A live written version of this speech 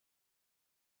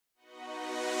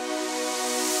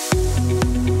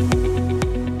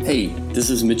This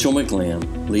is Mitchell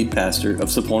McLam, lead pastor of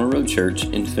Sapona Road Church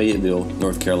in Fayetteville,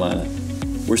 North Carolina.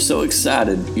 We're so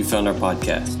excited you found our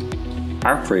podcast.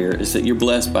 Our prayer is that you're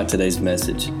blessed by today's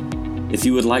message. If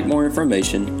you would like more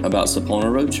information about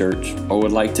Sapona Road Church or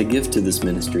would like to give to this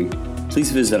ministry, please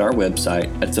visit our website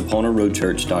at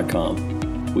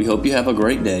saponaroadchurch.com. We hope you have a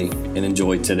great day and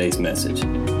enjoy today's message.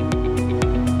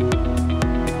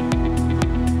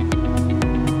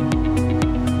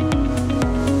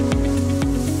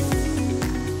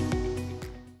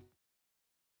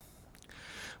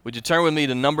 Would you turn with me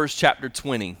to Numbers chapter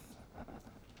 20?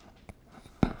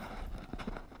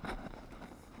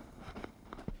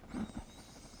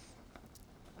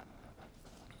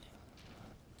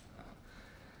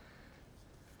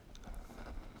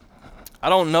 I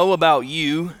don't know about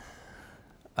you,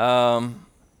 but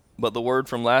the word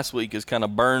from last week is kind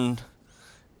of burned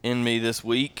in me this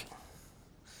week.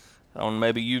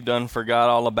 Maybe you've forgot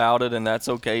all about it, and that's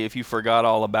okay if you forgot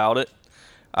all about it.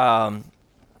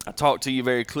 I talked to you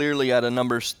very clearly out of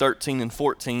Numbers 13 and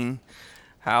 14,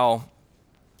 how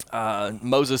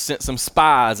Moses sent some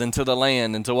spies into the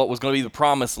land, into what was going to be the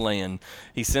promised land.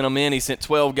 He sent them in. He sent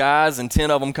 12 guys, and 10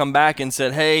 of them come back and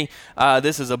said, hey,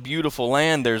 this is a beautiful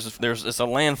land. It's a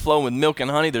land flowing with milk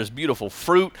and honey. There's beautiful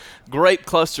fruit, grape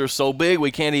clusters so big we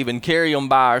can't even carry them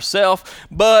by ourselves,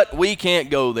 but we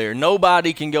can't go there.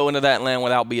 Nobody can go into that land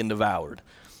without being devoured.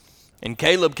 And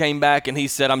Caleb came back and he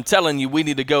said, I'm telling you, we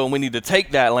need to go and we need to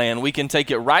take that land. We can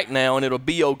take it right now and it'll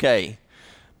be okay.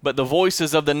 But the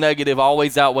voices of the negative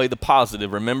always outweigh the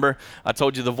positive. Remember, I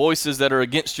told you the voices that are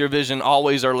against your vision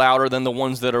always are louder than the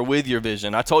ones that are with your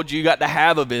vision. I told you got to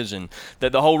have a vision,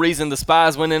 that the whole reason the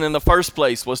spies went in the first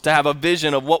place was to have a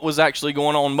vision of what was actually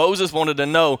going on. Moses wanted to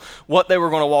know what they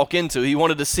were going to walk into. He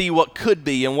wanted to see what could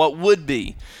be and what would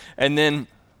be. And then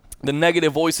the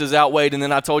negative voices outweighed, and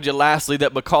then I told you lastly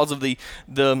that because of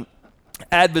the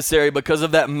adversary, because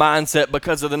of that mindset,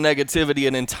 because of the negativity,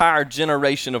 an entire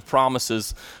generation of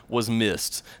promises was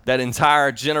missed. That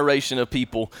entire generation of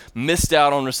people missed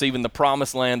out on receiving the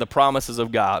promised land, the promises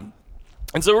of God.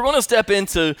 And so we're going to step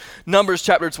into Numbers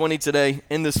chapter 20 today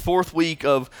in this fourth week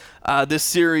of this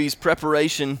series,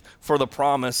 Preparation for the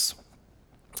Promise.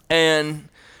 And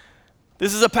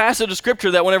this is a passage of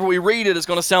scripture that whenever we read it, it's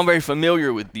going to sound very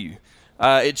familiar with you.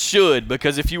 It should,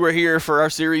 because if you were here for our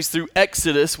series through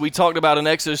Exodus, we talked about in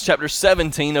Exodus chapter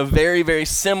 17 a very, very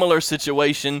similar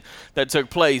situation that took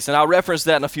place. And I'll reference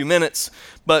that in a few minutes.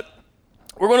 But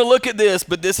we're going to look at this,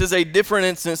 but this is a different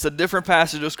instance, a different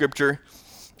passage of scripture.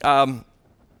 And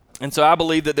so I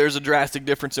believe that there's a drastic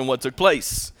difference in what took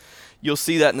place. You'll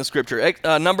see that in the scripture.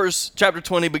 Numbers chapter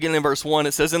 20, beginning in verse 1,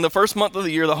 it says, in the first month of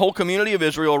the year, the whole community of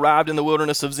Israel arrived in the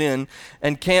wilderness of Zin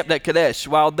and camped at Kadesh.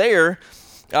 While they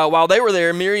were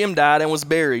there, Miriam died and was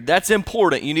buried. That's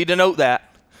important. You need to note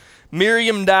that.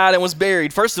 Miriam died and was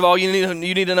buried. First of all, you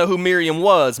need to know who Miriam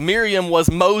was. Miriam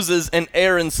was Moses and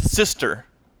Aaron's sister.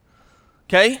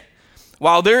 Okay?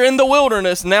 While they're in the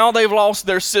wilderness, now they've lost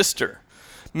their sister.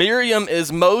 Miriam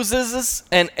is Moses'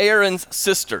 and Aaron's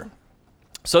sister.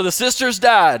 So the sisters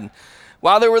died.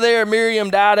 While they were there, Miriam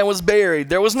died and was buried.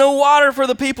 There was no water for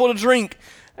the people to drink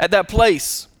at that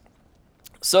place.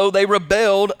 So they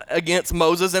rebelled against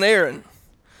Moses and Aaron.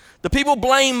 The people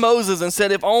blamed Moses and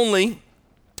said, if only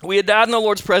we had died in the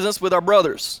Lord's presence with our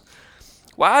brothers.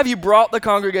 Why have you brought the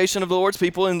congregation of the Lord's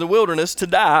people in the wilderness to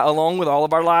die along with all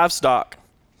of our livestock?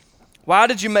 Why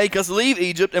did you make us leave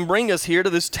Egypt and bring us here to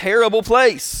this terrible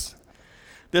place?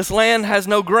 This land has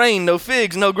no grain, no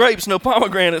figs, no grapes, no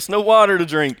pomegranates, no water to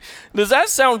drink. Does that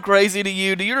sound crazy to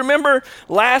you? Do you remember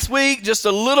last week, just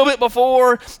a little bit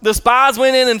before, the spies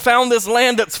went in and found this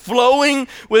land that's flowing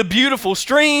with beautiful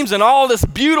streams and all this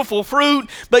beautiful fruit,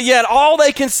 but yet all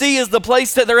they can see is the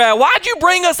place that they're at. Why'd you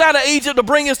bring us out of Egypt to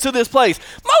bring us to this place?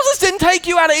 Moses didn't take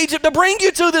you out of Egypt to bring you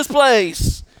to this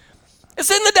place. It's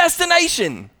in the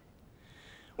destination.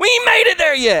 We ain't made it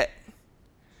there yet.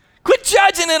 Quit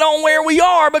judging it on where we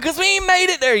are because we ain't made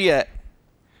it there yet.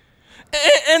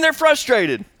 And they're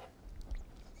frustrated.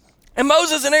 And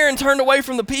Moses and Aaron turned away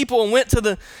from the people and went to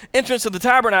the entrance of the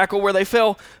tabernacle where they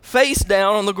fell face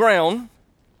down on the ground.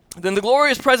 Then the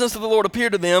glorious presence of the Lord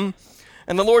appeared to them.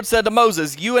 And the Lord said to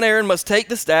Moses, you and Aaron must take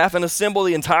the staff and assemble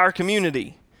the entire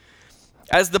community.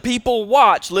 As the people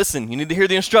watch, listen, you need to hear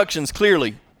the instructions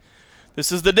clearly.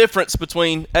 This is the difference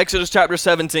between Exodus chapter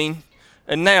 17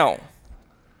 and now.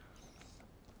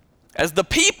 As the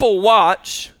people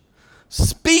watch,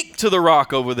 speak to the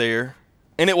rock over there,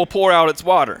 and it will pour out its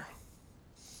water.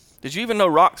 Did you even know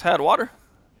rocks had water?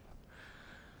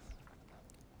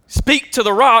 Speak to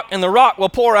the rock, and the rock will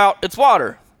pour out its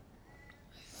water.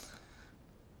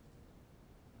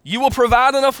 You will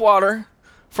provide enough water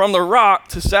from the rock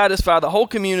to satisfy the whole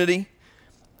community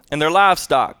and their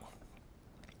livestock.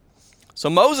 So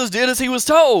Moses did as he was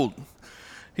told.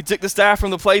 He took the staff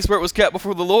from the place where it was kept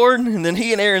before the Lord, and then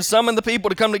he and Aaron summoned the people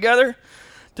to come together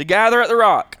to gather at the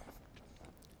rock.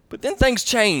 But then things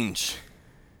change.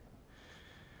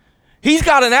 He's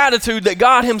got an attitude that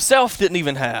God himself didn't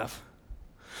even have.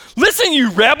 Listen,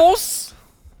 you rebels.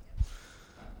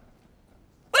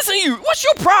 Listen, what's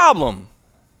your problem?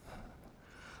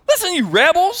 Listen, you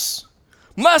rebels.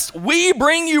 Must we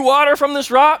bring you water from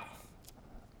this rock?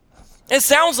 It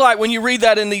sounds like when you read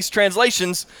that in these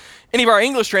translations, any of our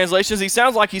English translations, he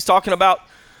sounds like he's talking about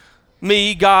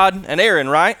me, God, and Aaron,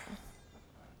 right?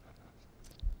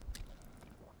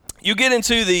 You get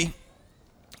into the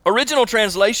original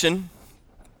translation,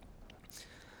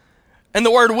 and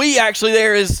the word we actually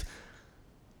there is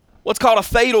what's called a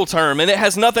fatal term, and it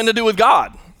has nothing to do with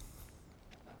God.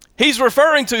 He's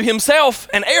referring to himself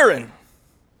and Aaron.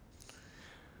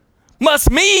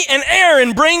 Must me and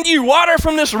Aaron bring you water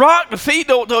from this rock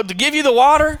to give you the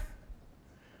water?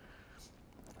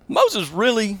 Moses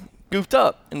really goofed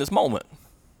up in this moment.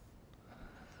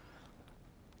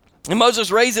 And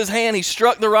Moses raised his hand. He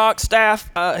struck the rock staff.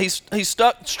 He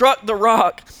struck the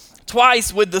rock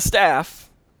twice with the staff.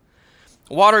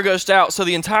 Water gushed out, so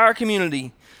the entire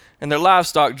community and their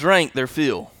livestock drank their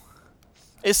fill.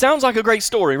 It sounds like a great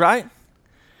story, right?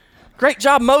 Great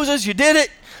job, Moses. You did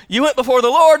it. You went before the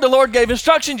Lord. The Lord gave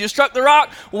instructions. You struck the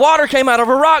rock. Water came out of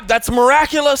a rock. That's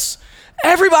miraculous.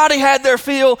 Everybody had their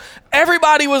fill.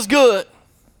 Everybody was good.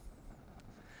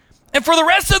 And for the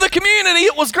rest of the community,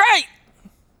 it was great.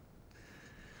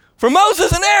 For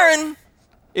Moses and Aaron,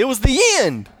 it was the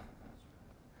end.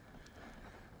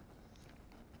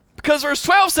 Because verse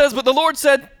 12 says, but the Lord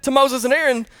said to Moses and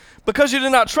Aaron, because you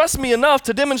did not trust me enough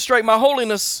to demonstrate my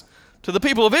holiness to the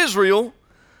people of Israel,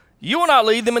 you will not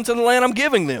lead them into the land I'm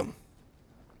giving them.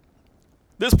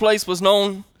 This place was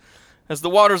known as the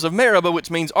waters of Meribah, which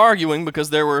means arguing,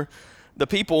 because the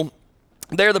people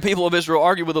of Israel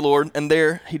argued with the Lord, and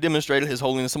there he demonstrated his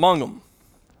holiness among them.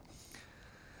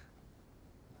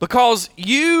 Because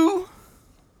you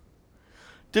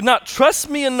did not trust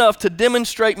me enough to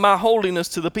demonstrate my holiness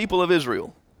to the people of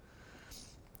Israel,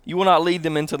 you will not lead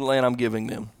them into the land I'm giving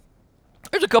them.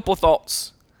 There's a couple of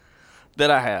thoughts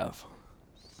that I have.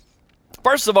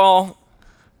 First of all,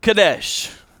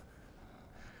 Kadesh.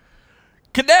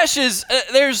 Kadesh is,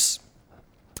 there's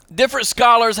different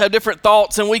scholars have different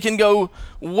thoughts, and we can go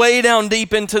way down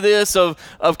deep into this of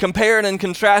comparing and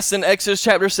contrasting Exodus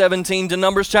chapter 17 to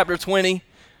Numbers chapter 20.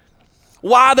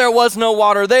 Why there was no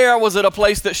water there? Was it a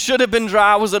place that should have been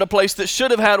dry? Was it a place that should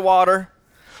have had water?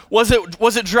 Was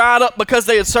it dried up because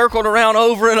they had circled around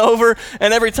over and over,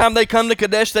 and every time they come to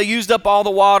Kadesh, they used up all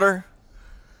the water?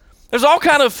 There's all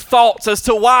kind of thoughts as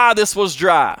to why this was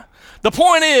dry. The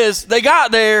point is, they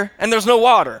got there, and there's no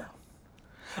water.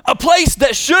 A place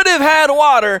that should have had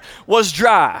water was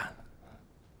dry.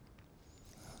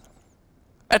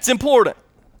 That's important.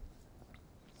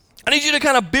 I need you to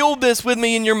kind of build this with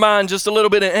me in your mind just a little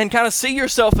bit and kind of see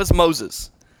yourself as Moses.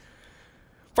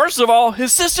 First of all,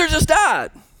 his sister just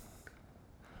died.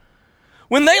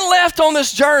 When they left on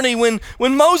this journey, when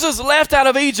Moses left out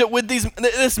of Egypt with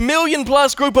this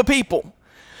million-plus group of people,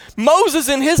 Moses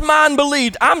in his mind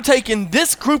believed, I'm taking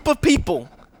this group of people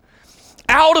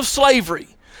out of slavery.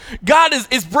 God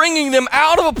is bringing them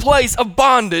out of a place of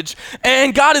bondage,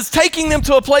 and God is taking them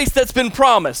to a place that's been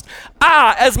promised.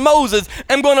 I, as Moses,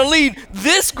 am going to lead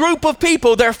this group of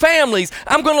people, their families,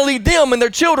 I'm going to lead them and their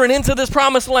children into this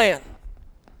promised land.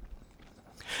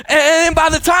 And by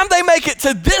the time they make it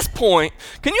to this point,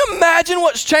 can you imagine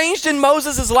what's changed in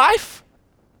Moses' life?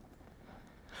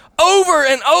 Over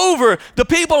and over, the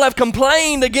people have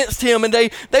complained against him, and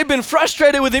they've been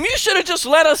frustrated with him. You should have just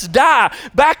let us die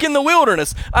back in the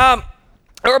wilderness,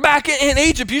 or back in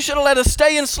Egypt. You should have let us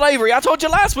stay in slavery. I told you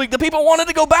last week, the people wanted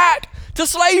to go back to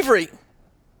slavery.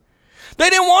 They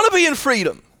didn't want to be in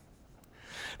freedom.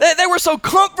 They were so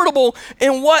comfortable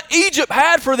in what Egypt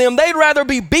had for them, they'd rather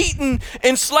be beaten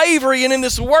in slavery and in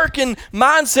this working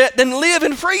mindset than live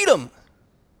in freedom.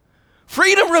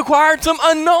 Freedom required some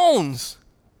unknowns.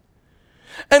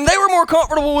 And they were more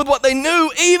comfortable with what they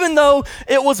knew, even though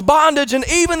it was bondage and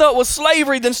even though it was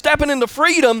slavery, than stepping into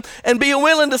freedom and being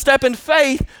willing to step in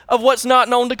faith of what's not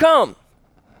known to come.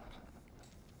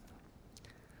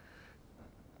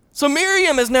 So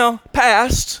Miriam has now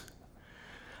passed.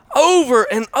 Over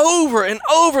and over and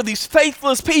over, these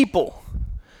faithless people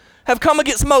have come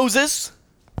against Moses.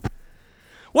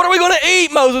 What are we going to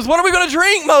eat, Moses? What are we going to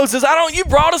drink, Moses? You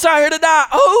brought us out here to die.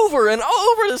 Over and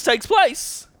over this takes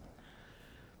place.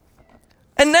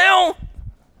 And now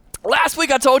Last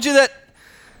week I told you that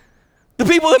the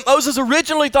people that Moses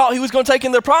originally thought he was going to take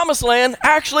in the promised land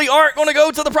actually aren't going to go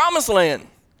to the promised land.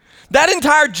 That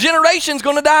entire generation is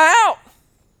going to die out.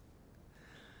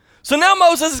 So now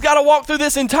Moses has got to walk through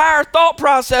this entire thought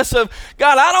process of,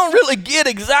 God, I don't really get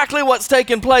exactly what's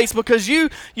taking place because I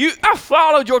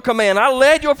followed your command. I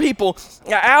led your people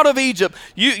out of Egypt.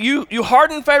 You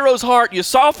hardened Pharaoh's heart. You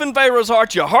softened Pharaoh's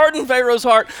heart. You hardened Pharaoh's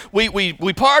heart.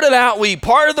 We parted out. We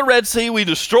parted the Red Sea. We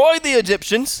destroyed the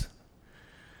Egyptians.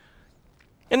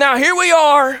 And now here we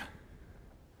are.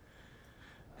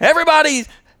 Everybody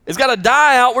has got to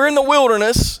die out. We're in the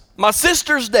wilderness. My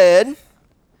sister's dead.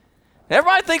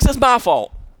 Everybody thinks it's my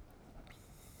fault.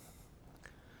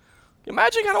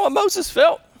 Imagine kind of what Moses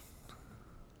felt.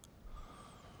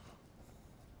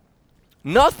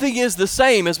 Nothing is the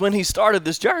same as when he started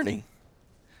this journey.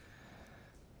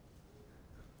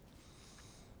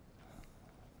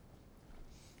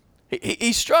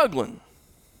 He's struggling.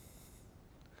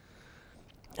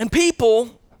 And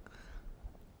people,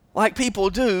 like people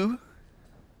do,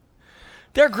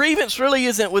 their grievance really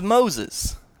isn't with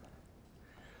Moses.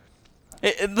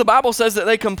 The Bible says that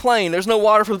they complained. There's no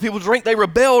water for the people to drink. They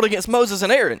rebelled against Moses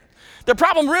and Aaron. Their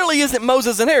problem really isn't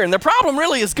Moses and Aaron. Their problem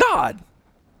really is God.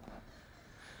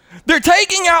 They're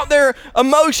taking out their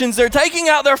emotions. They're taking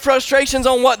out their frustrations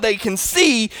on what they can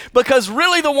see, because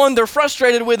really the one they're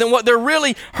frustrated with and what they're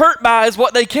really hurt by is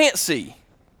what they can't see.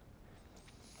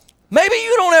 Maybe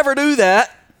you don't ever do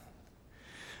that,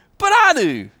 but I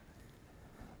do.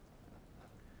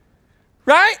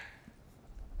 Right?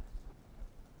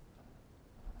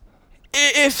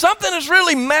 If something has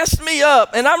really messed me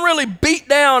up and I'm really beat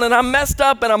down and I'm messed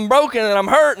up and I'm broken and I'm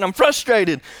hurt and I'm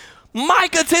frustrated,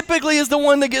 Micah typically is the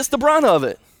one that gets the brunt of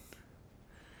it.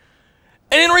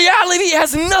 And in reality, it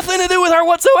has nothing to do with her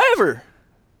whatsoever.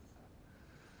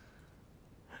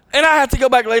 And I have to go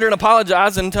back later and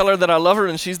apologize and tell her that I love her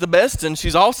and she's the best and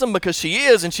she's awesome because she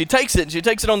is, and she takes it and she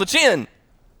takes it on the chin.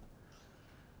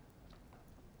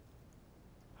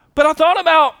 But I thought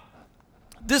about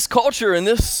this culture and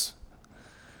this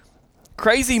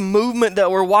crazy movement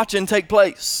that we're watching take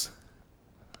place.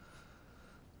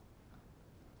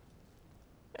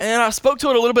 And I spoke to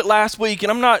it a little bit last week,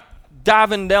 and I'm not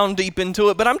diving down deep into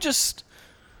it, but I'm just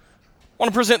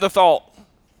want to present the thought.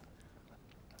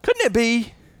 Couldn't it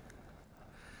be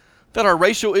that our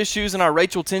racial issues and our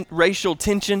racial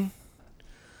tension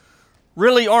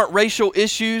really aren't racial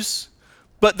issues,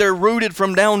 but they're rooted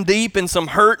from down deep in some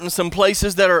hurt and some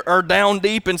places that are down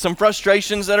deep and some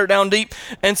frustrations that are down deep,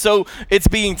 and so it's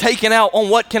being taken out on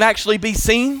what can actually be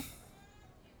seen?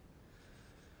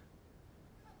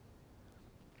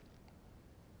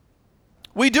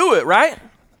 We do it, right?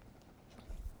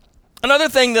 Another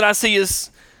thing that I see is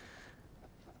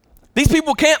these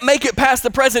people can't make it past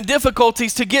the present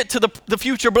difficulties to get to the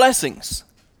future blessings.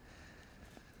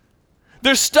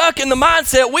 They're stuck in the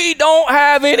mindset, we don't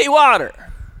have any water.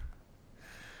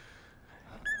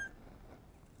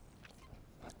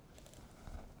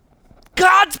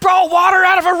 God's brought water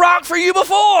out of a rock for you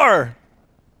before.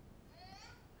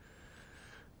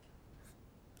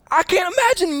 I can't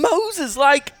imagine Moses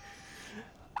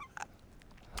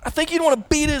I think he'd want to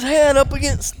beat his head up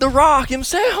against the rock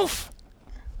himself.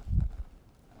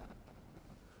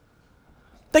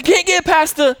 They can't get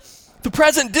past the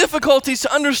present difficulties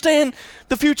to understand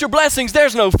the future blessings.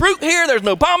 There's no fruit here. There's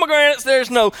no pomegranates. There's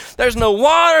no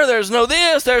water. There's no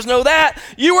this. There's no that.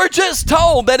 You were just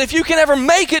told that if you can ever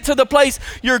make it to the place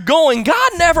you're going,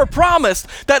 God never promised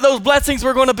that those blessings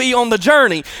were going to be on the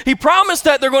journey. He promised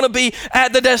that they're going to be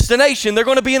at the destination. They're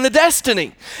going to be in the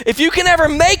destiny. If you can ever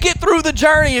make it through the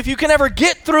journey, if you can ever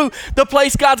get through the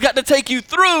place God's got to take you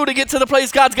through to get to the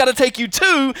place God's got to take you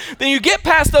to, then you get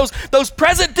past those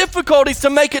present difficulties to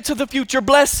make it to the future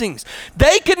blessings.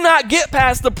 They could not get past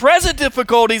the present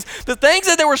difficulties, the things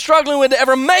that they were struggling with, to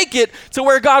ever make it to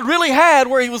where God really had,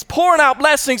 where he was pouring out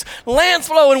blessings, lands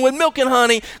flowing with milk and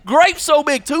honey, grapes so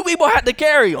big 2 people had to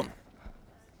carry them.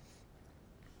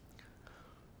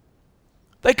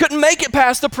 They couldn't make it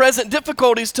past the present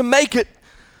difficulties to make it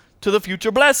to the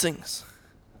future blessings.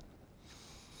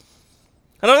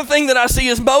 Another thing that I see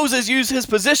is Moses used his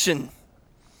position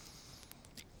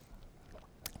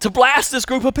to blast this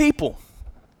group of people.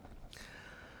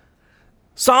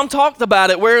 Psalm talked about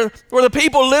it, where the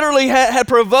people literally had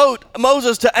provoked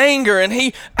Moses to anger, and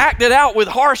he acted out with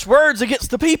harsh words against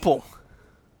the people.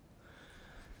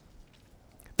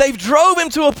 They've drove him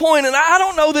to a point, and I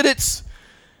don't know that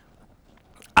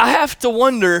I have to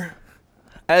wonder,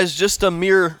 as just a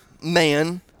mere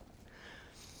man,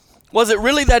 was it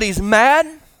really that he's mad?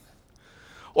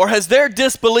 Or has their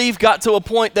disbelief got to a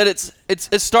point that it's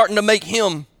starting to make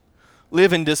him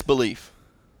live in disbelief?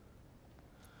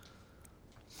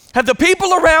 Have the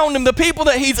people around him, the people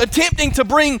that he's attempting to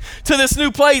bring to this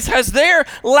new place, has their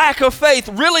lack of faith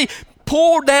really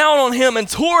poured down on him and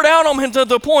tore down on him to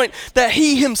the point that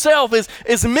he himself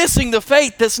is missing the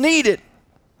faith that's needed?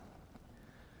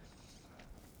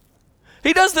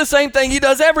 He does the same thing he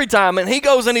does every time, and he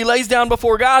goes and he lays down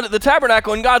before God at the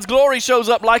tabernacle, and God's glory shows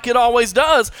up like it always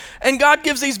does, and God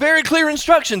gives these very clear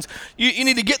instructions. You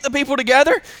need to get the people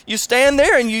together, you stand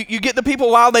there, and you get the people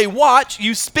while they watch,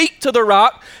 you speak to the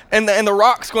rock, and the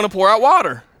rock's going to pour out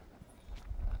water.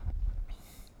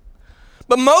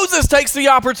 But Moses takes the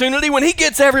opportunity when he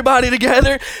gets everybody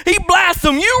together, he blasts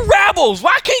them, "You rebels,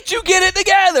 why can't you get it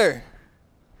together?"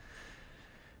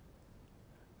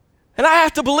 And I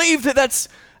have to believe that that's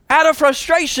out of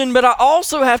frustration, but I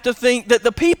also have to think that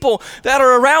the people that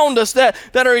are around us that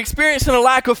are experiencing a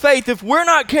lack of faith, if we're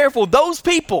not careful, those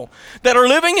people that are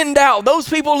living in doubt, those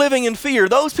people living in fear,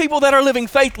 those people that are living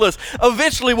faithless,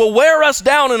 eventually will wear us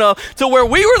down enough to where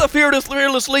we were the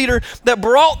fearless leader that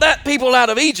brought that people out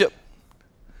of Egypt.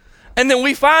 And then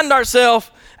we find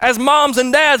ourselves as moms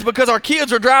and dads, because our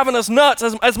kids are driving us nuts,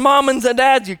 as moms and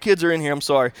dads, your kids are in here, I'm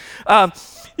sorry.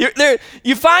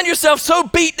 You find yourself so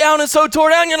beat down and so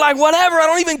tore down, you're like, whatever, I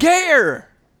don't even care.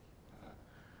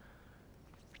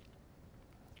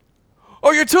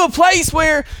 Or you're to a place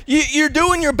where you're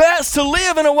doing your best to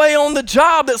live in a way on the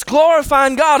job that's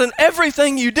glorifying God, and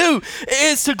everything you do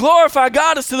is to glorify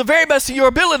God as to the very best of your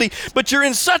ability, but you're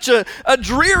in such a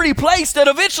dreary place that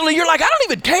eventually you're like, I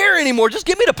don't even care anymore, just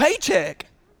give me the paycheck.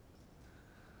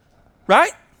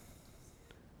 Right?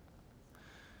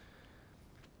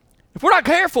 If we're not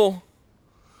careful,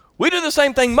 we do the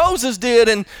same thing Moses did,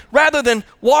 and rather than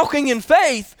walking in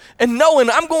faith and knowing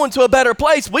I'm going to a better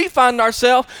place, we find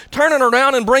ourselves turning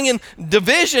around and bringing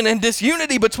division and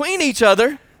disunity between each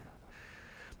other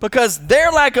because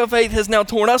their lack of faith has now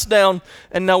torn us down,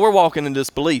 and now we're walking in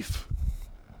disbelief.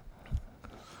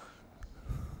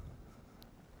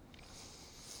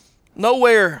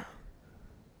 Nowhere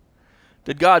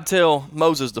did God tell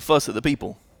Moses to fuss at the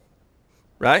people,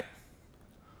 right?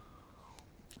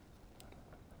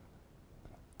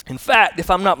 In fact, if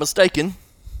I'm not mistaken,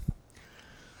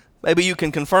 maybe you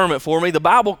can confirm it for me, the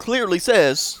Bible clearly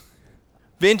says,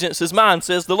 vengeance is mine,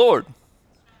 says the Lord.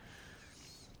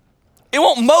 It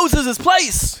wasn't Moses'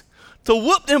 place to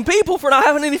whoop them people for not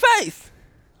having any faith.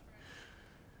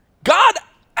 God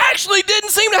actually didn't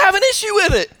seem to have an issue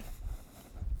with it.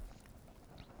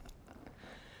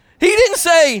 He didn't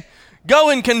say,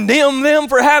 go and condemn them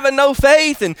for having no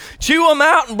faith and chew them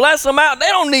out and bless them out. They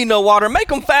don't need no water. Make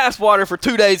them fast water for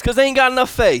 2 days because they ain't got enough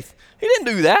faith. He didn't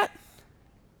do that.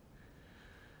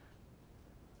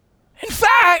 In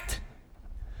fact,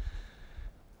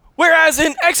 whereas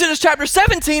in Exodus chapter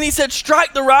 17, he said,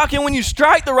 strike the rock, and when you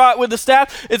strike the rock with the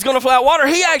staff, it's going to flow out water.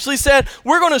 He actually said,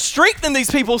 we're going to strengthen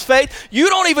these people's faith. You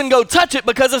don't even go touch it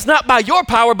because it's not by your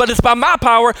power, but it's by my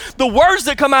power. The words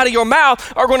that come out of your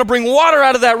mouth are going to bring water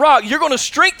out of that rock. You're going to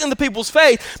strengthen the people's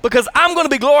faith because I'm going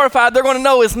to be glorified. They're going to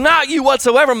know it's not you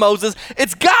whatsoever, Moses.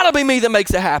 It's got to be me that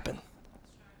makes it happen.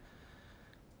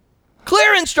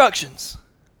 Clear instructions.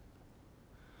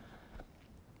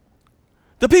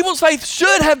 The people's faith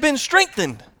should have been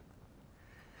strengthened.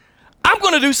 I'm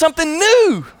going to do something new.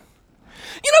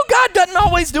 You know, God doesn't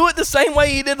always do it the same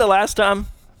way he did the last time.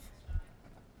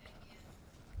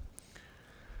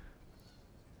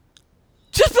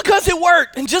 Just because it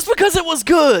worked and just because it was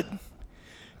good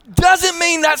doesn't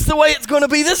mean that's the way it's going to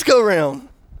be this go round.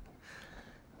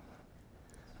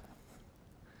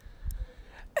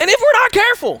 And if we're not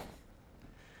careful,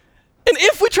 and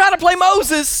if we try to play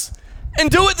Moses and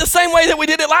do it the same way that we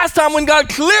did it last time when God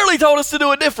clearly told us to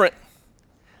do it different,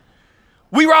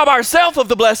 we rob ourselves of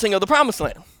the blessing of the promised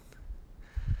land.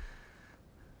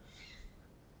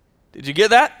 Did you get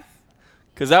that?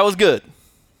 Because that was good.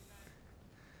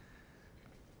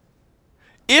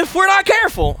 If we're not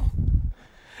careful,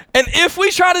 and if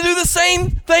we try to do the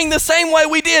same thing the same way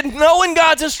we did, knowing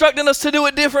God's instructing us to do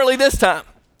it differently this time,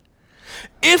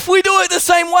 if we do it the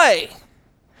same way,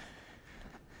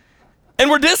 and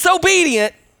we're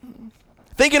disobedient,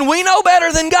 thinking we know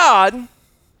better than God,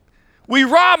 we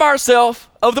rob ourselves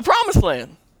of the promised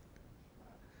land.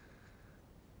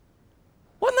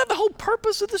 Wasn't that the whole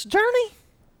purpose of this journey?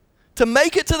 To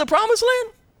make it to the promised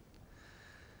land?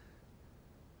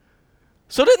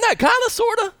 So didn't that kind of,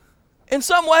 sort of, in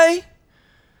some way,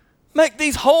 make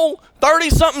these whole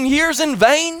 30-something years in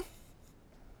vain?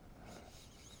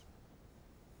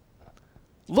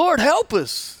 Lord, help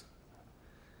us.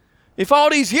 If all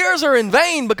these years are in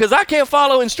vain because I can't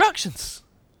follow instructions.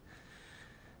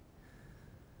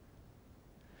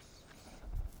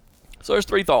 So there's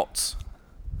 3 thoughts.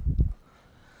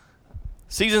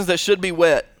 Seasons that should be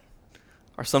wet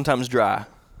are sometimes dry.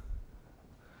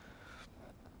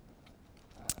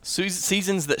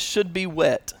 Seasons that should be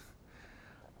wet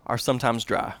are sometimes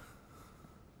dry.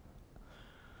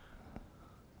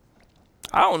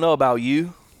 I don't know about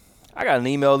you. I got an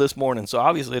email this morning, so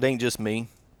obviously it ain't just me.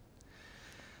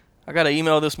 I got an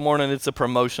email this morning. It's a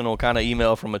promotional kind of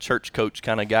email from a church coach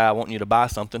kind of guy wanting you to buy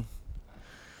something.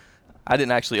 I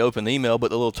didn't actually open the email, but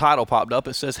the little title popped up.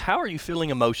 It says, "How are you feeling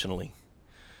emotionally?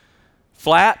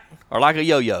 Flat or like a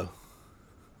yo-yo?"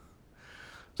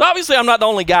 So obviously I'm not the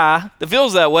only guy that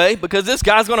feels that way, because this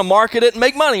guy's going to market it and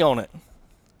make money on it.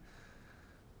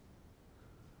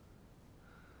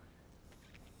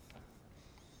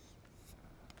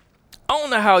 I don't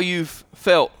know how you've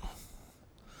felt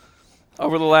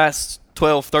over the last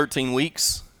 12, 13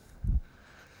 weeks.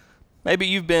 Maybe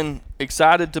you've been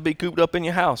excited to be cooped up in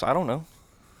your house. I don't know.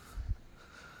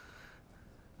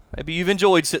 Maybe you've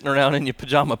enjoyed sitting around in your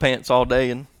pajama pants all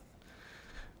day and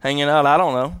hanging out. I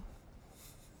don't know.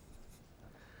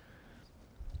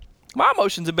 My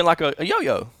emotions have been like a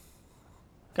yo-yo.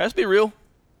 Can I just be real?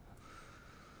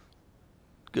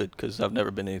 Good, because I've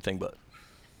never been anything but.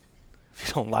 If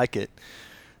you don't like it,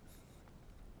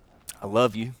 I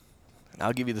love you, and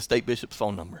I'll give you the state bishop's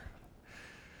phone number.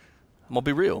 I'm going to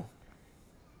be real.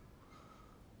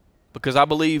 Because I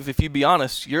believe, if you be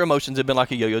honest, your emotions have been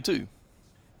like a yo-yo too.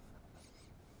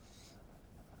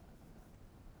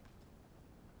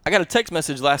 I got a text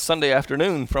message last Sunday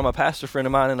afternoon from a pastor friend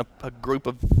of mine in a group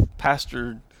of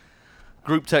pastor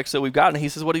group texts that we've gotten. He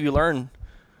says, "What have you learned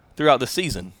throughout the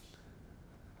season?"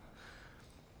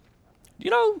 You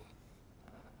know,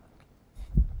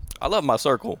 I love my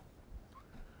circle.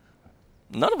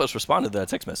 None of us responded to that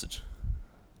text message.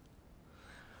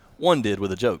 One did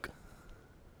with a joke.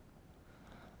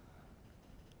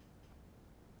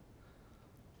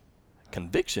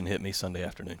 Conviction hit me Sunday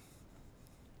afternoon.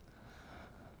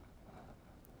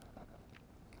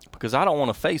 Because I don't want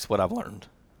to face what I've learned.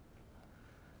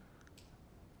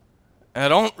 And I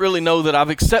don't really know that I've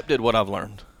accepted what I've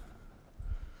learned.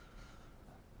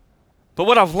 But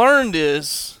what I've learned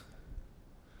is,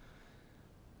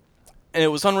 and it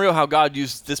was unreal how God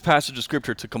used this passage of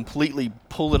Scripture to completely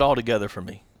pull it all together for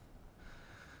me,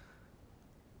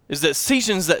 is that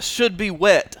seasons that should be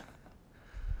wet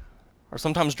are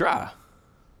sometimes dry.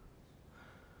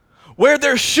 Where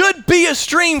there should be a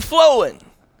stream flowing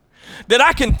that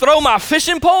I can throw my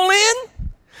fishing pole in,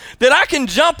 that I can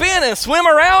jump in and swim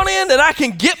around in, that I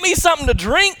can get me something to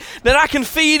drink, that I can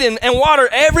feed and water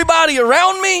everybody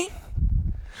around me.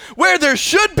 Where there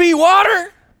should be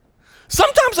water,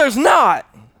 sometimes there's not.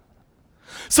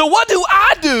 So what do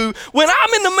I do when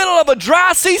I'm in the middle of a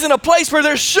dry season, a place where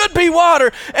there should be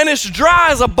water and it's dry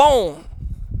as a bone?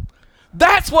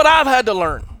 That's what I've had to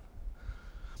learn.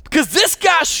 Because this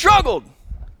guy struggled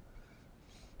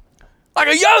like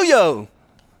a yo-yo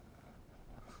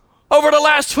over the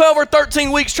last 12 or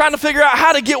 13 weeks trying to figure out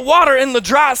how to get water in the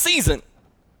dry season.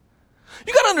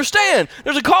 You got to understand,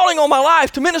 there's a calling on my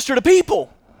life to minister to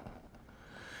people.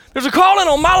 There's a calling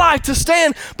on my life to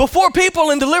stand before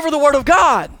people and deliver the word of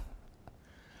God.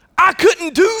 I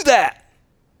couldn't do that.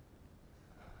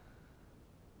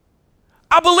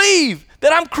 I believe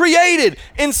that I'm created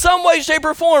in some way, shape,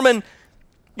 or form, and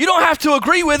you don't have to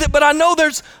agree with it, but I know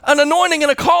there's an anointing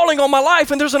and a calling on my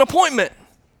life, and there's an appointment.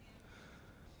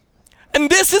 And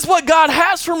this is what God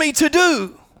has for me to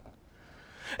do.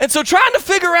 And so trying to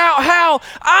figure out how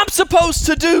I'm supposed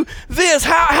to do this,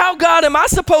 how God am I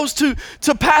supposed to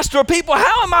pastor people,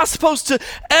 how am I supposed to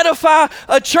edify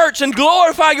a church and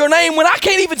glorify your name when I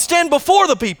can't even stand before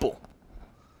the people?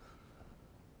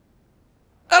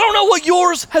 I don't know what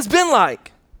yours has been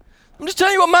like. I'm just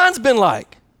telling you what mine's been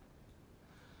like.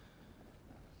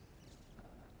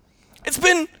 It's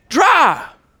been dry.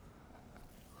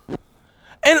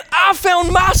 And I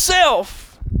found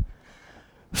myself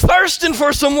thirsting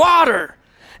for some water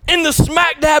in the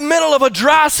smack dab middle of a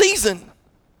dry season.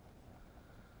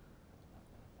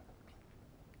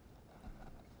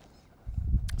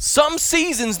 Some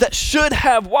seasons that should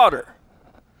have water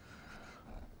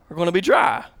are going to be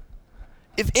dry.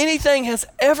 If anything has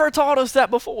ever taught us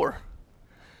that before,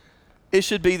 it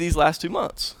should be these last 2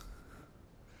 months.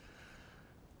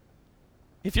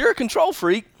 If you're a control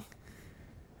freak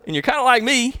and you're kind of like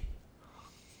me,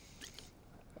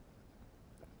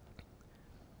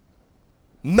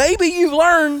 maybe you've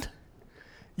learned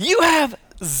you have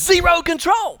zero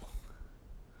control.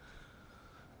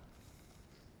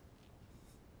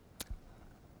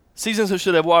 Seasons that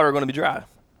should have water are going to be dry.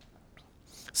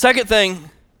 Second thing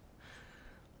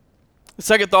The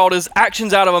second thought is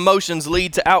actions out of emotions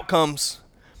lead to outcomes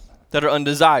that are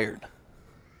undesired.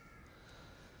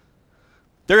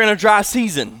 They're in a dry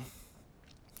season.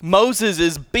 Moses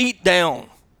is beat down.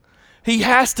 He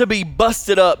has to be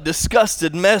busted up,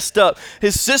 disgusted, messed up.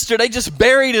 His sister, they just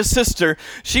buried his sister.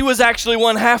 She was actually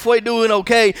one halfway doing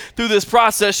okay through this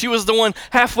process. She was the one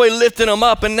halfway lifting him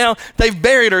up, and now they've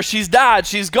buried her. She's died.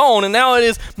 She's gone, and now it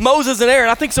is Moses and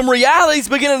Aaron. I think some reality's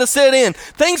beginning to set in.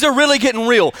 Things are really getting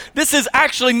real. This is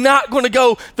actually not going to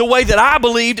go the way that I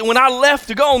believed, and when I left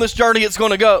to go on this journey, it's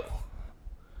going to go.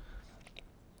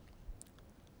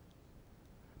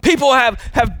 People have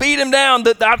beat him down.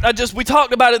 We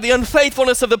talked about it. The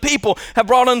unfaithfulness of the people have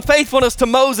brought unfaithfulness to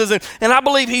Moses, and I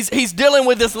believe he's dealing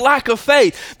with this lack of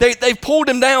faith. They've pulled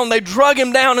him down, they drug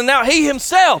him down, and now he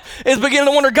himself is beginning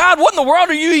to wonder, God, what in the world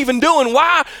are you even doing?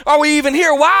 Why are we even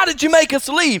here? Why did you make us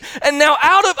leave? And now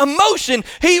out of emotion,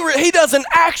 he does an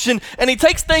action, and he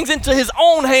takes things into his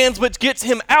own hands, which gets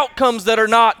him outcomes that are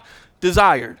not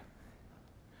desired.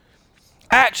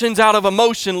 Actions out of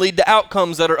emotion lead to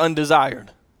outcomes that are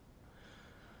undesired.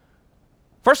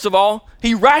 First of all,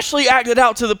 he rashly acted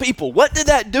out to the people. What did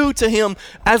that do to him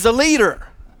as a leader?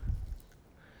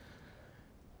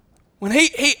 When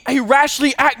he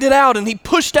rashly acted out and he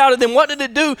pushed out at them, what did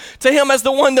it do to him as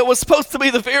the one that was supposed to be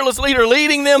the fearless leader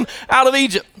leading them out of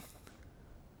Egypt?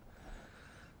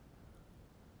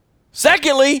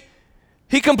 Secondly,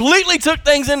 he completely took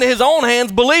things into his own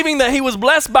hands, believing that he was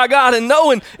blessed by God and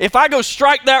knowing if I go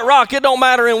strike that rock, it don't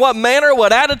matter in what manner,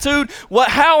 what attitude,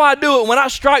 how I do it. When I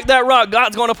strike that rock,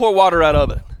 God's going to pour water out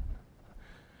of it.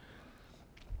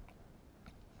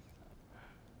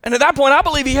 And at that point, I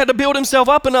believe he had to build himself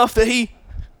up enough that he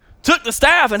took the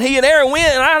staff and he and Aaron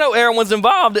went, and I know Aaron was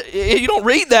involved. You don't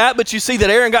read that, but you see that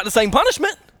Aaron got the same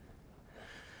punishment.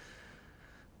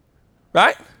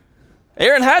 Right?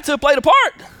 Aaron had to have played a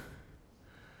part.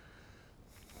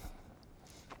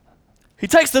 He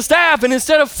takes the staff, and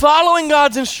instead of following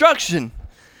God's instruction,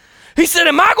 he said,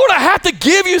 am I going to have to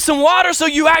give you some water so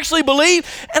you actually believe?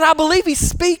 And I believe he's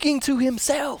speaking to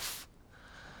himself.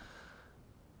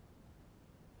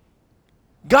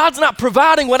 God's not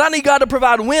providing what I need God to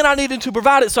provide when I need him to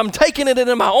provide it, so I'm taking it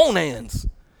into my own hands.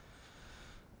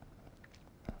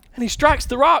 And he strikes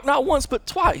the rock not once but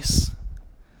twice.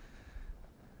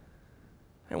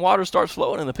 And water starts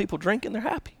flowing, and the people drink, and they're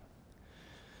happy.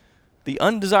 The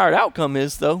undesired outcome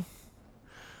is, though,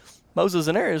 Moses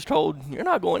and Aaron is told, you're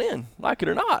not going in, like it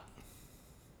or not.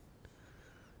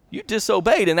 You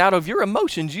disobeyed, and out of your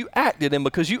emotions, you acted, and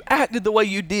because you acted the way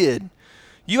you did,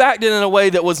 you acted in a way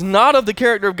that was not of the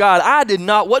character of God. I did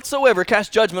not whatsoever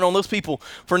cast judgment on those people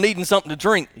for needing something to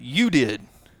drink. You did.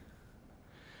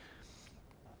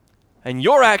 And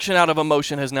your action out of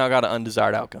emotion has now got an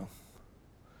undesired outcome.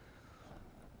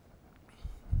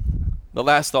 The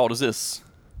last thought is this.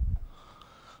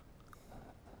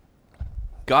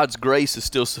 God's grace is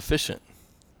still sufficient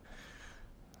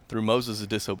through Moses'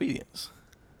 disobedience.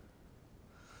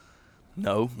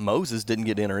 No, Moses didn't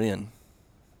get to enter in,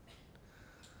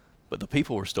 but the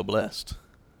people were still blessed.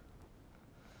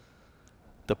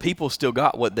 The people still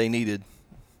got what they needed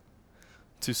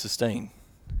to sustain.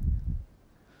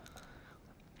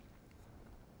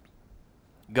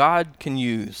 God can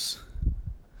use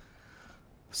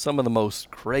some of the most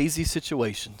crazy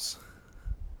situations,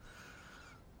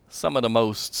 some of the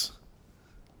most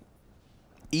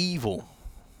evil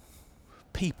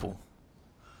people.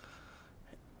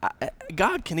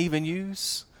 God can even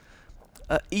use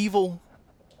an evil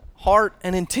heart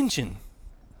and intention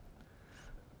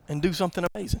and do something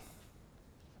amazing.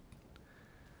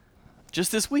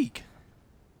 Just this week,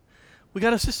 we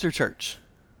got a sister church,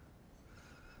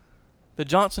 the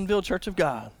Johnsonville Church of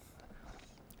God.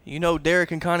 You know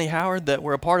Derek and Connie Howard that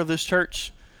were a part of this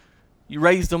church. You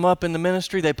raised them up in the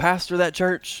ministry. They pastor that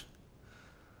church.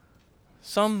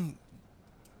 Some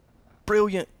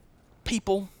brilliant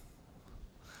people.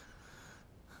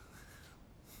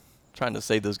 I'm trying to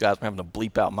save those guys from having to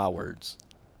bleep out my words.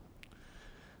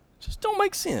 Just don't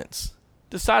make sense.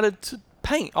 Decided to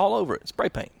paint all over it. Spray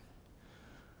paint.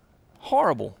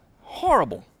 Horrible,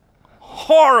 horrible,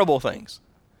 horrible things.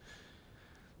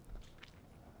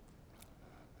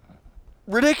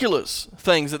 Ridiculous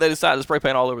things that they decided to spray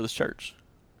paint all over this church.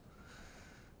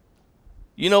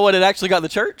 You know what it actually got the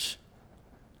church?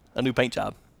 A new paint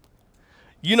job.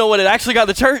 You know what it actually got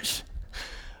the church?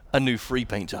 A new free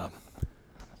paint job.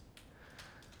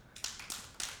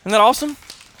 Isn't that awesome?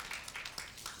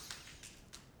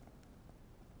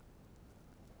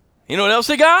 You know what else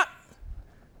they got?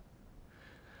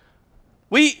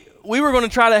 We were going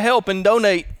to try to help and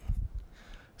donate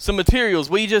some materials.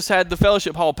 We just had the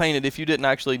fellowship hall painted. If you didn't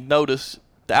actually notice,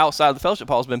 the outside of the fellowship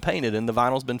hall has been painted and the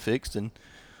vinyl's been fixed, and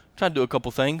I'm trying to do a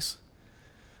couple things.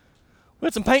 We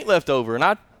had some paint left over,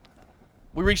 and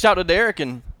we reached out to Derek,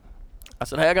 and I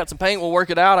said, hey, I got some paint. We'll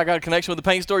work it out. I got a connection with the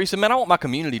paint store. He said, man, I want my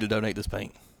community to donate this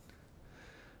paint.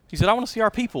 He said, I want to see our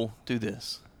people do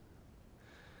this.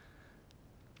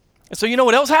 And so you know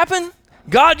what else happened?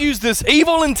 God used this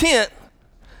evil intent,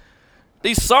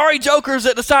 these sorry jokers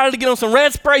that decided to get on some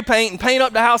red spray paint and paint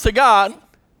up the house of God.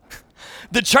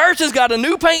 The church has got a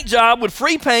new paint job with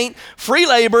free paint, free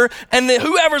labor, and then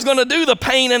whoever's going to do the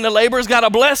paint and the labor has got a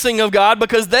blessing of God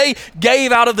because they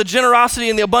gave out of the generosity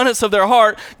and the abundance of their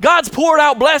heart. God's poured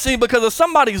out blessing because of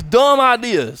somebody's dumb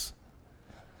ideas.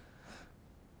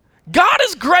 God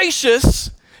is gracious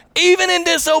even in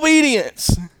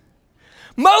disobedience.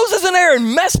 Moses and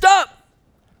Aaron messed up.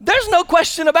 There's no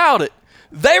question about it.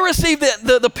 They received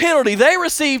the penalty. They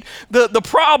received the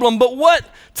problem. But what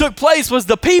took place was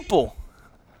the people.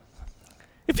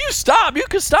 If you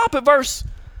could stop at verse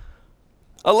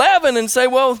 11 and say,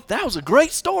 well, that was a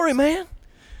great story, man.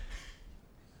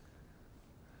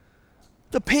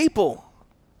 The people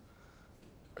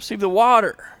received the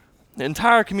water, the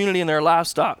entire community and their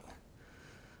livestock.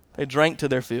 They drank to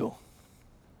their fill.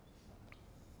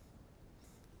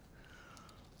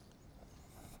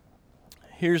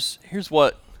 Here's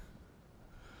what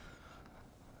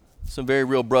some very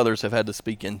real brothers have had to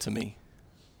speak into me.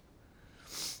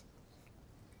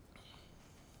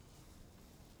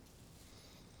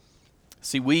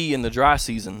 See, we in the dry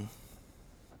season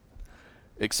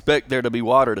expect there to be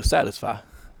water to satisfy.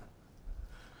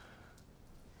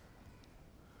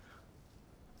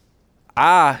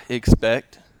 I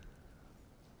expect,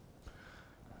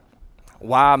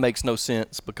 why makes no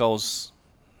sense, because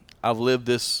I've lived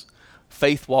this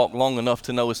faith walk long enough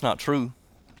to know it's not true.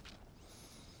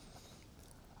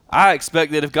 I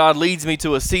expect that if God leads me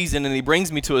to a season and he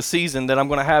brings me to a season, that I'm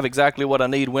going to have exactly what I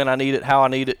need, when I need it, how I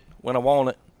need it, when I want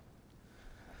it.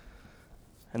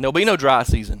 And there'll be no dry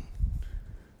season.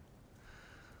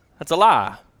 That's a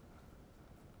lie.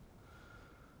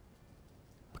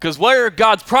 Because where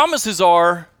God's promises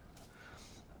are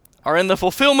in the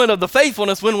fulfillment of the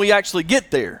faithfulness when we actually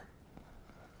get there.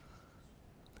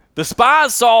 The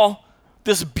spies saw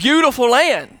this beautiful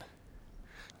land.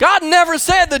 God never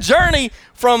said the journey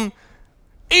from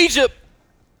Egypt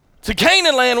to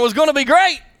Canaan land was going to be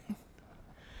great.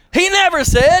 He never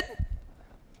said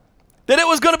that it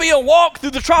was going to be a walk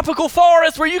through the tropical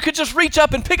forest where you could just reach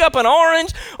up and pick up an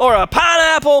orange or a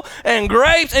pineapple and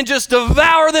grapes and just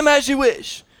devour them as you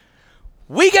wish.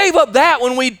 We gave up that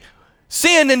when we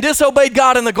sinned and disobeyed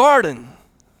God in the garden.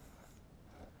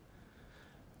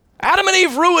 Adam and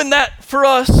Eve ruined that for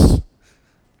us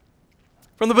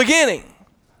from the beginning.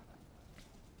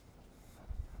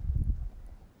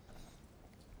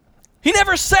 He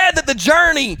never said that the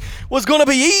journey was going to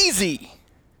be easy.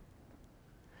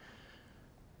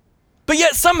 But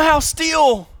yet somehow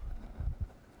still,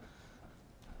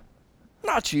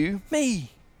 not you,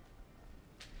 me,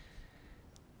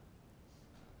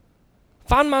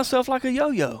 find myself like a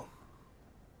yo-yo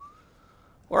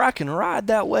where I can ride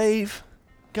that wave.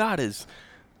 God is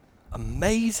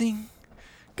amazing.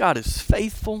 God is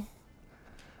faithful.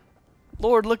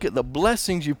 Lord, look at the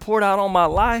blessings you poured out on my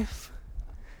life.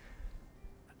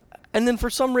 And then for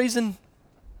some reason,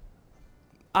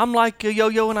 I'm like a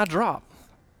yo-yo and I drop.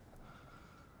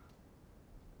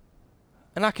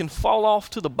 And I can fall off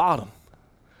to the bottom.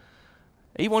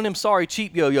 Even one of them sorry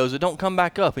cheap yo-yos that don't come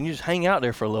back up and you just hang out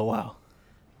there for a little while.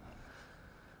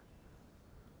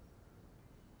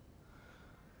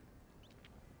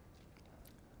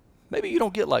 Maybe you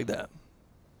don't get like that,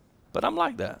 but I'm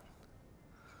like that.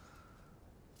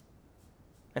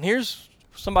 And here's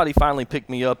somebody finally picked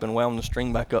me up and wound the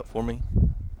string back up for me.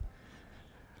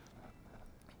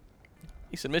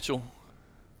 He said, Mitchell,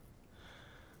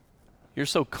 you're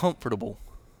so comfortable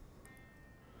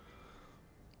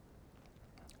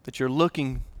that you're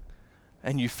looking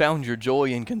and you found your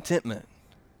joy and contentment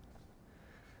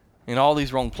in all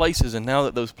these wrong places, and now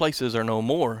that those places are no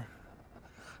more,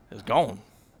 it's gone.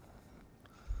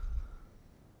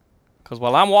 Because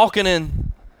while I'm walking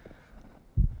in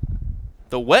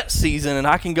the wet season and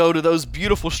I can go to those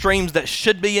beautiful streams that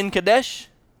should be in Kadesh,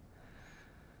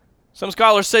 some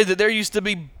scholars say that there used to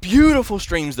be beautiful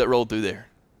streams that rolled through there.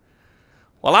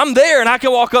 Well, I'm there and I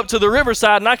can walk up to the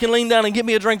riverside and I can lean down and get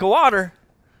me a drink of water,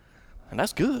 and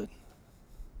that's good.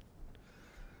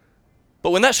 But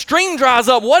when that stream dries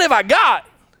up, what have I got?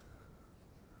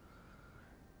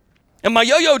 And my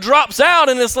yo-yo drops out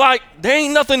and it's like, there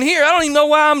ain't nothing here. I don't even know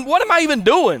what am I even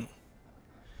doing?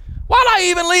 Why'd I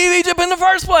even leave Egypt in the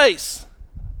first place?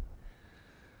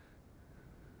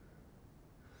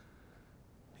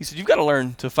 He said, you've got to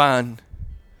learn to find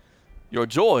your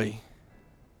joy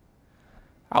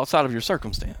outside of your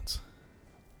circumstance.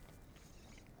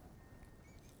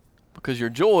 Because your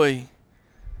joy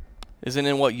isn't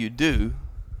in what you do.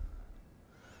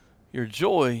 Your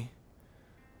joy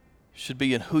should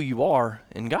be in who you are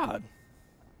in God.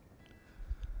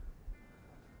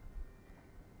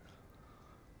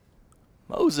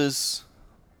 Moses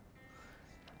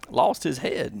lost his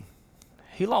head.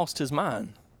 He lost his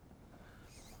mind.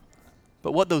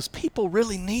 But what those people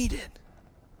really needed,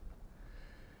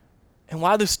 and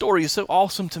why this story is so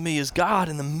awesome to me, is God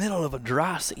in the middle of a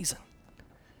dry season.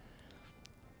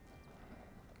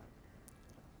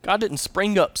 God didn't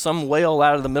spring up some well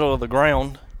out of the middle of the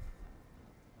ground.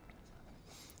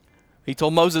 He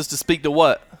told Moses to speak to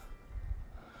what?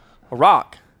 A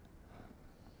rock.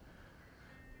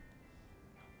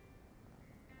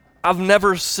 I've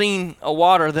never seen a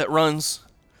water that runs,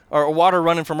 or a water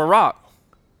running from a rock.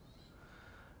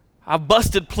 I've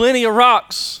busted plenty of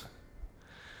rocks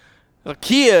as a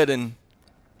kid, and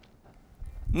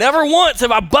never once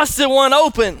have I busted one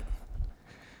open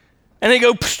and they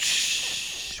go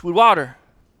psh with water.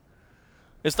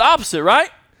 It's the opposite,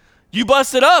 right? You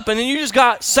bust it up and then you just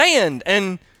got sand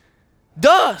and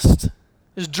dust.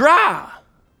 It's dry.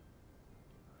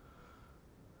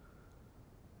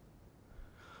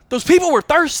 Those people were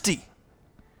thirsty.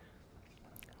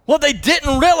 What they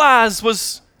didn't realize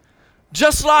was,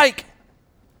 just like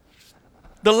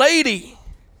the lady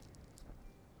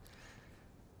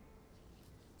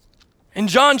in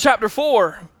John chapter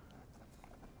 4,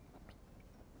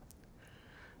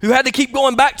 who had to keep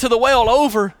going back to the well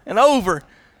over and over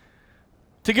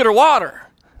to get her water,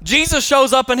 Jesus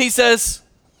shows up and he says,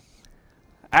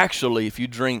 actually, if you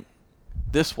drink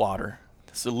this water,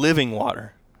 this is living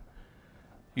water,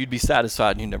 you'd be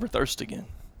satisfied and you'd never thirst again.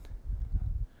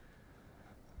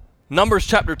 Numbers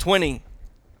chapter 20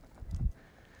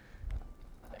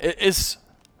 is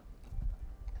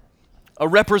a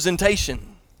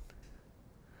representation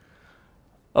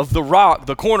of the rock,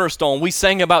 the cornerstone. We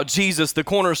sang about Jesus, the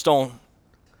cornerstone,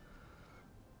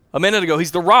 a minute ago.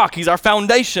 He's the rock. He's our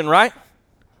foundation, right?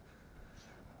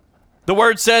 The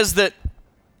word says that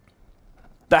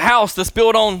the house that's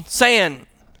built on sand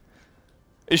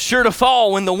is sure to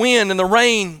fall when the wind and the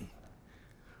rain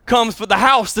comes, but the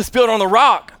house that's built on the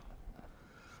rock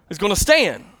is going to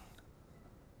stand.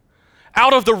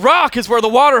 Out of the rock is where the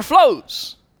water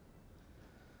flows.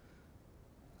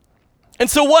 And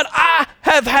so what I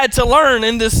have had to learn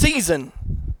in this season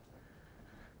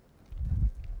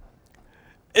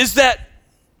is that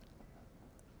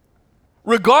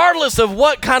regardless of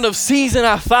what kind of season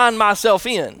I find myself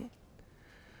in,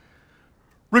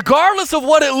 regardless of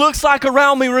what it looks like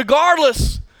around me,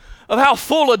 regardless of how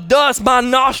full of dust my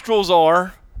nostrils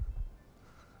are,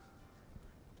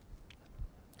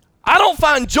 I don't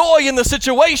find joy in the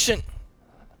situation.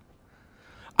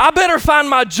 I better find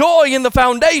my joy in the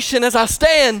foundation as I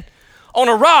stand on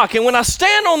a rock. And when I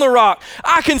stand on the rock,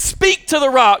 I can speak to the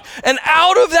rock. And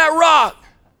out of that rock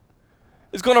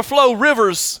is going to flow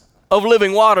rivers of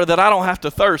living water that I don't have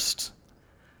to thirst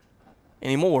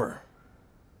anymore.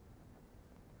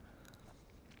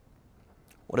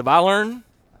 What have I learned?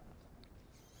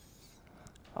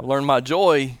 I've learned my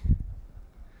joy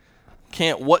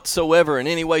can't whatsoever in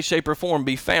any way, shape, or form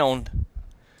be found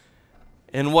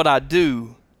in what I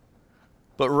do,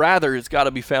 but rather it's got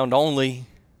to be found only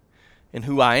in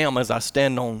who I am as I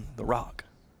stand on the rock.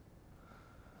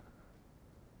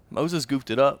 Moses goofed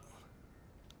it up.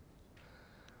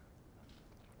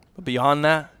 But beyond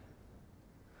that,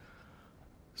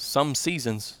 some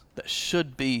seasons that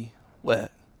should be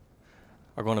wet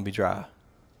are going to be dry.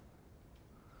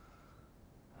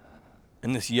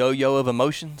 And this yo-yo of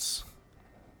emotions,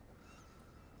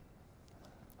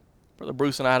 Brother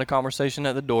Bruce and I had a conversation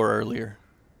at the door earlier.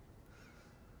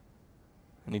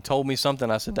 And he told me something.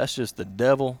 I said, that's just the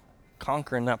devil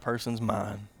conquering that person's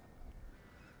mind.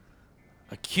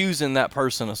 Accusing that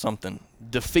person of something.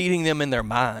 Defeating them in their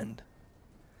mind.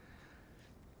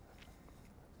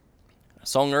 A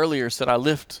song earlier said, I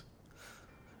lift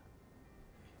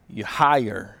you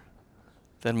higher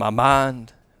than my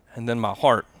mind and than my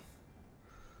heart.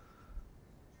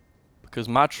 Because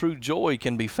my true joy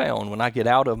can be found when I get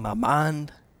out of my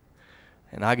mind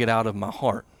and I get out of my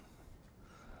heart.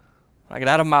 When I get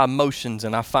out of my emotions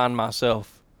and I find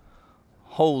myself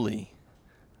holy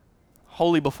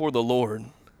before the Lord,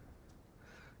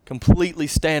 completely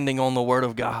standing on the Word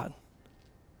of God.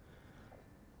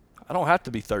 I don't have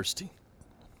to be thirsty.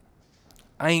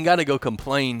 I ain't got to go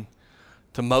complain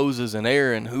to Moses and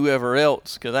Aaron, whoever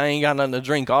else, because I ain't got nothing to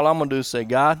drink. All I'm going to do is say,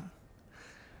 God,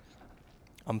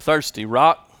 I'm thirsty.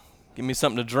 Rock, give me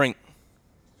something to drink.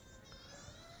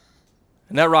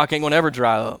 And that rock ain't going to ever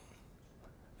dry up.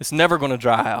 It's never going to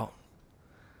dry out.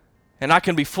 And I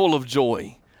can be full of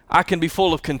joy. I can be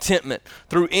full of contentment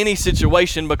through any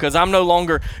situation because I'm no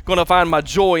longer going to find my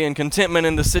joy and contentment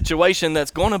in the situation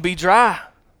that's going to be dry.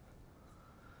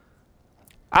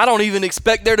 I don't even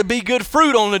expect there to be good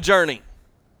fruit on the journey.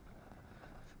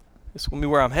 It's going to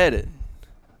be where I'm headed.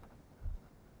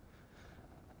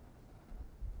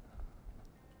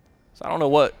 So I don't know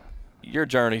what your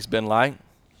journey's been like.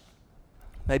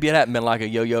 Maybe it hasn't been like a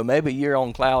yo-yo. Maybe you're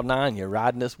on cloud nine, you're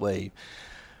riding this wave.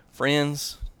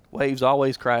 Friends, waves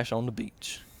always crash on the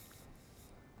beach.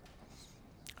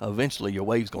 Eventually, your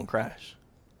wave's going to crash.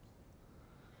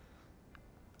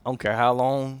 I don't care how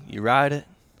long you ride it,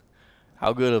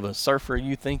 how good of a surfer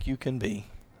you think you can be.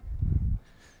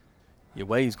 Your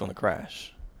wave's going to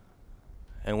crash.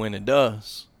 And when it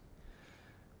does,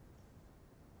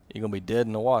 you're going to be dead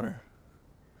in the water,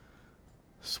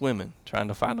 swimming, trying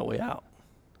to find a way out.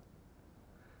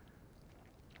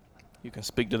 You can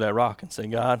speak to that rock and say,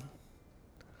 God,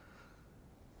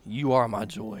 you are my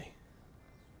joy.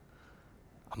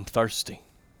 I'm thirsty.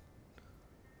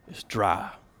 It's dry.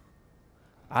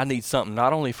 I need something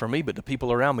not only for me, but the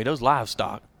people around me, those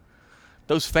livestock,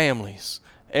 those families.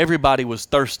 Everybody was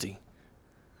thirsty.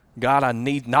 God, I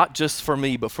need not just for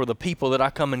me, but for the people that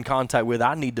I come in contact with,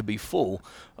 I need to be full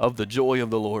of the joy of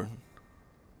the Lord.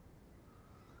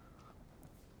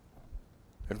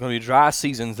 There's going to be dry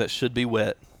seasons that should be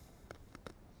wet.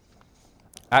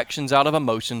 Actions out of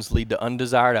emotions lead to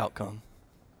undesired outcome.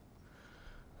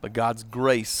 But God's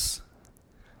grace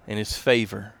and His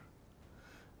favor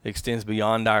extends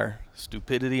beyond our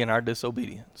stupidity and our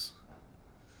disobedience.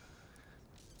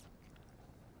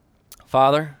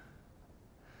 Father,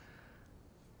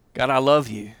 God, I love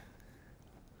you.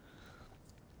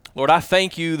 Lord, I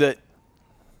thank you that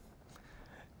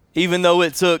even though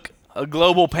it took a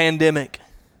global pandemic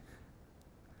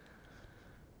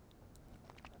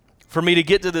for me to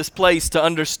get to this place to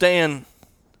understand,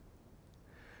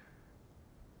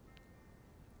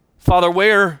 Father,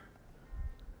 where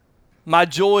my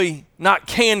joy not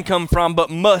can come from, but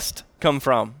must come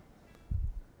from.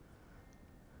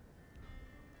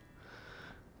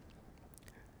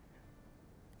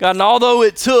 God, and although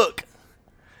it took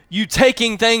you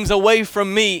taking things away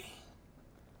from me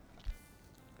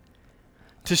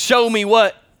to show me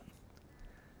what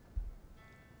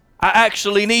I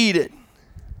actually needed,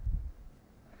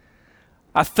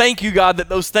 I thank you, God, that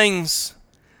those things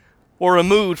were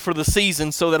removed for the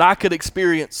season so that I could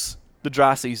experience the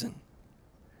dry season.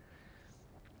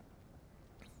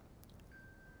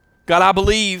 God, I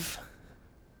believe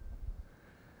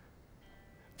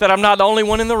that I'm not the only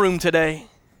one in the room today.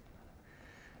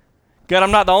 God,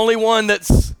 I'm not the only one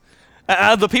that's,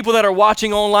 out of the people that are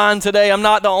watching online today, I'm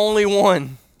not the only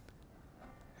one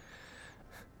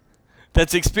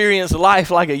that's experienced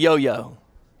life like a yo-yo.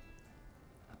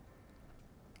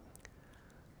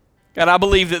 God, I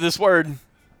believe that this word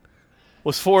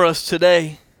was for us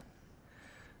today.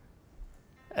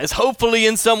 As hopefully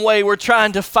in some way we're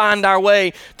trying to find our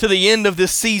way to the end of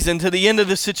this season, to the end of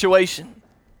this situation.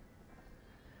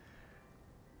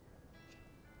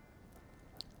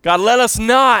 God, let us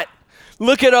not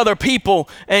look at other people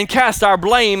and cast our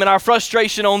blame and our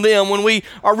frustration on them when we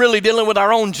are really dealing with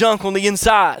our own junk on the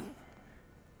inside.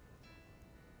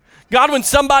 God, when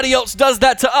somebody else does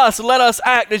that to us, let us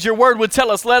act as your word would tell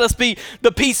us. Let us be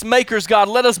the peacemakers, God.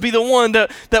 Let us be the one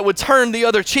that would turn the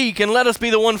other cheek, and let us be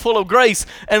the one full of grace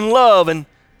and love and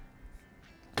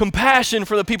compassion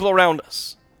for the people around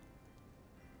us.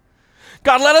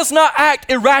 God, let us not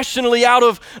act irrationally out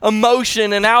of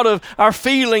emotion and out of our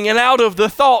feeling and out of the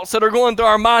thoughts that are going through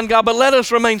our mind, God, but let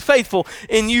us remain faithful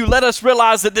in you. Let us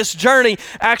realize that this journey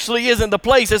actually isn't the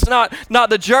place. It's not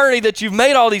the journey that you've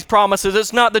made all these promises.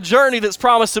 It's not the journey that's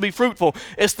promised to be fruitful.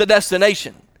 It's the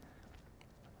destination.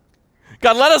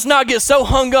 God, let us not get so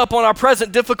hung up on our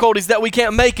present difficulties that we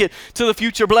can't make it to the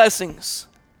future blessings.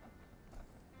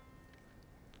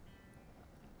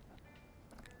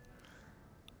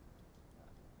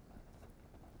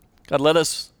 God, let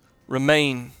us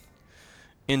remain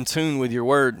in tune with your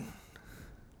word.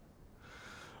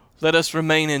 Let us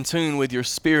remain in tune with your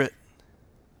spirit.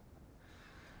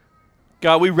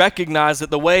 God, we recognize that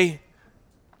the way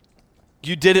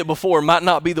you did it before might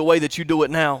not be the way that you do it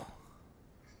now.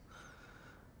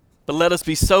 But let us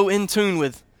be so in tune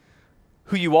with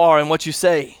who you are and what you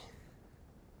say,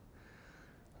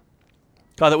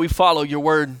 God, that we follow your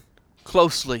word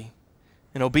closely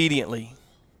and obediently.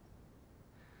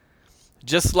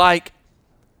 Just like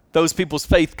those people's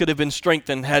faith could have been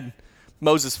strengthened had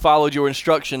Moses followed your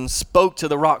instructions, spoke to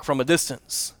the rock from a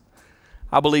distance,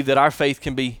 I believe that our faith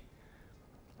can be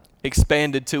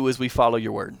expanded too as we follow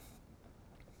your word.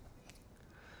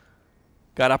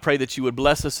 God, I pray that you would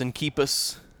bless us and keep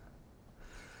us.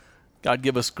 God,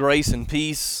 give us grace and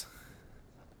peace.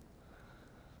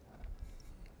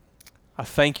 I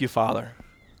thank you, Father.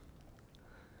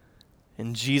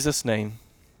 In Jesus' name,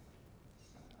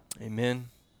 amen.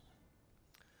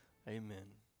 Amen.